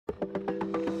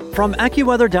From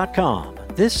AccuWeather.com,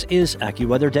 this is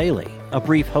AccuWeather Daily, a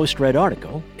brief host-read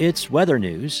article. It's weather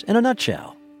news in a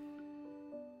nutshell.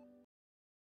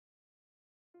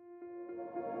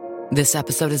 This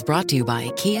episode is brought to you by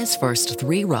Kia's first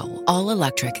three-row,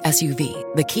 all-electric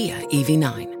SUV, the Kia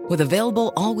EV9, with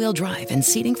available all-wheel drive and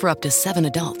seating for up to 7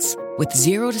 adults, with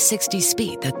 0 to 60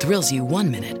 speed that thrills you 1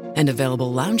 minute and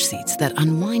available lounge seats that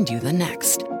unwind you the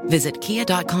next. Visit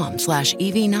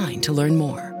kia.com/EV9 to learn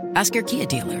more. Ask your Kia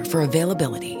dealer for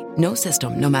availability. No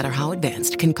system, no matter how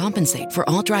advanced, can compensate for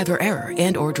all driver error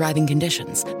and or driving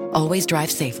conditions. Always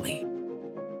drive safely.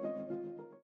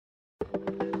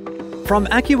 From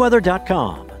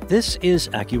AccuWeather.com, this is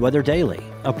AccuWeather Daily,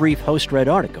 a brief host-read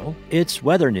article. It's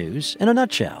weather news in a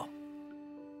nutshell.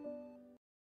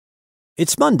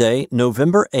 It's Monday,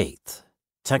 November 8th.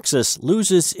 Texas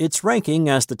loses its ranking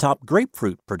as the top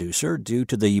grapefruit producer due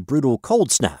to the brutal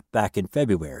cold snap back in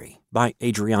February, by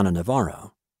Adriana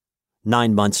Navarro.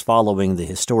 9 months following the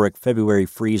historic February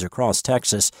freeze across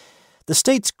Texas, the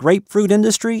state's grapefruit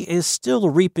industry is still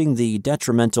reaping the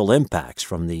detrimental impacts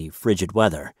from the frigid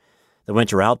weather. The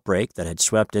winter outbreak that had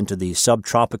swept into the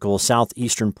subtropical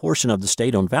southeastern portion of the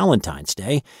state on Valentine's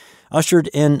Day ushered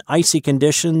in icy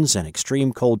conditions and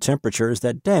extreme cold temperatures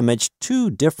that damaged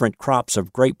 2 different crops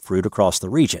of grapefruit across the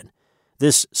region.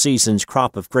 This season's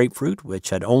crop of grapefruit, which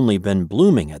had only been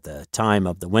blooming at the time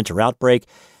of the winter outbreak,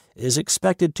 is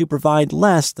expected to provide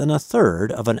less than a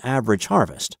third of an average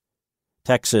harvest.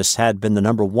 Texas had been the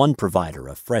number 1 provider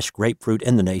of fresh grapefruit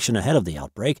in the nation ahead of the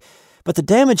outbreak, but the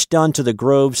damage done to the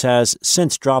groves has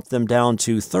since dropped them down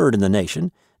to 3rd in the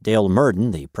nation. Dale Murden,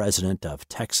 the president of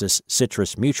Texas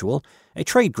Citrus Mutual, a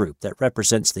trade group that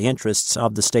represents the interests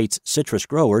of the state's citrus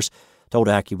growers, told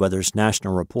AccuWeather's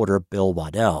national reporter Bill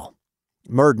Waddell.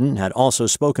 Murden had also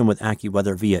spoken with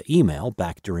AccuWeather via email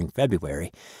back during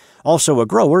February. Also a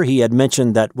grower, he had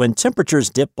mentioned that when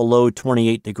temperatures dip below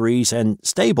 28 degrees and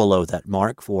stay below that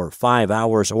mark for 5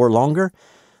 hours or longer,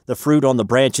 the fruit on the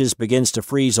branches begins to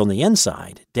freeze on the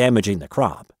inside, damaging the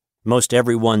crop. Most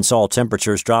everyone saw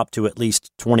temperatures drop to at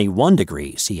least 21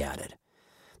 degrees, he added.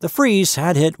 The freeze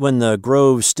had hit when the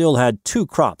groves still had 2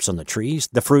 crops on the trees,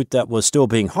 the fruit that was still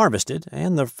being harvested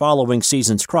and the following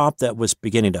season's crop that was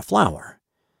beginning to flower.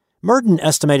 Murden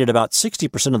estimated about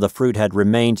 60% of the fruit had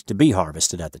remained to be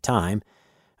harvested at the time.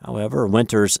 However,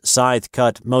 winter's scythe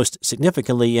cut most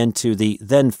significantly into the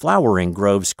then-flowering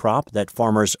groves crop that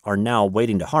farmers are now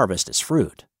waiting to harvest as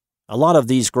fruit. A lot of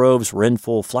these groves were in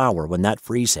full flower when that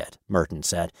freeze hit, Murden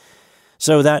said.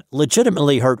 So that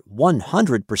legitimately hurt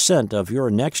 100% of your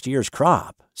next year's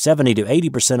crop, 70 to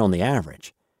 80% on the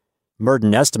average.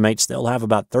 Murden estimates they'll have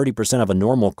about 30% of a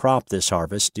normal crop this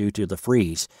harvest due to the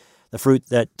freeze. The fruit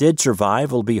that did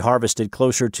survive will be harvested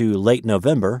closer to late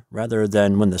November rather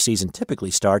than when the season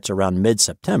typically starts around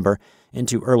mid-September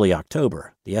into early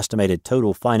October. The estimated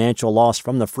total financial loss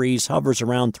from the freeze hovers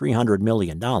around $300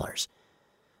 million.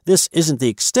 This isn't the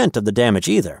extent of the damage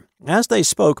either. As they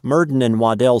spoke, Murden and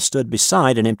Waddell stood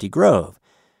beside an empty grove.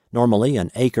 Normally,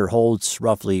 an acre holds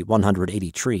roughly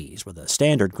 180 trees, with a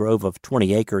standard grove of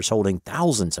 20 acres holding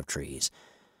thousands of trees.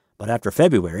 But after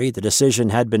February, the decision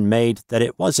had been made that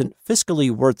it wasn't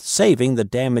fiscally worth saving the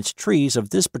damaged trees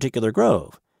of this particular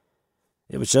grove.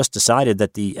 It was just decided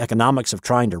that the economics of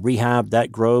trying to rehab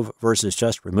that grove versus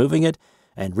just removing it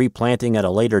and replanting at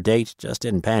a later date just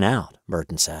didn't pan out,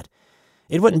 Murden said.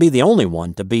 It wouldn't be the only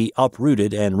one to be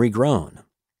uprooted and regrown.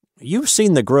 You've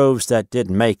seen the groves that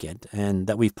didn't make it and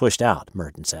that we've pushed out,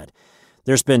 Murden said.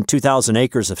 There's been 2,000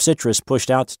 acres of citrus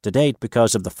pushed out to date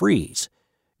because of the freeze.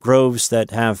 Groves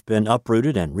that have been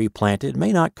uprooted and replanted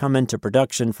may not come into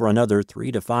production for another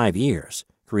 3 to 5 years,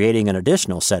 creating an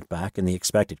additional setback in the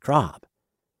expected crop.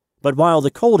 But while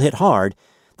the cold hit hard,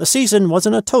 the season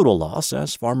wasn't a total loss,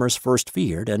 as farmers first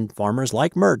feared, and farmers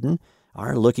like Murden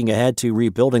are looking ahead to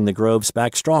rebuilding the groves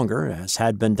back stronger, as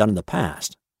had been done in the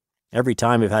past. Every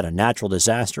time we've had a natural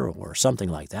disaster or something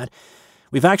like that,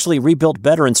 we've actually rebuilt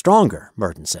better and stronger,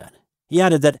 Murden said. He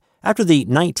added that after the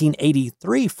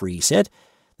 1983 freeze hit,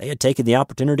 they had taken the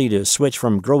opportunity to switch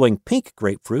from growing pink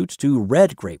grapefruit to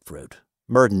red grapefruit.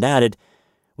 Murden added,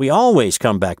 "We always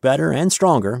come back better and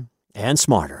stronger and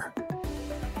smarter."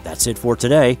 That's it for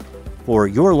today. For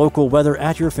your local weather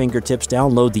at your fingertips,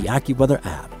 download the AccuWeather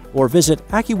app or visit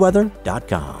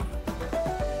AccuWeather.com.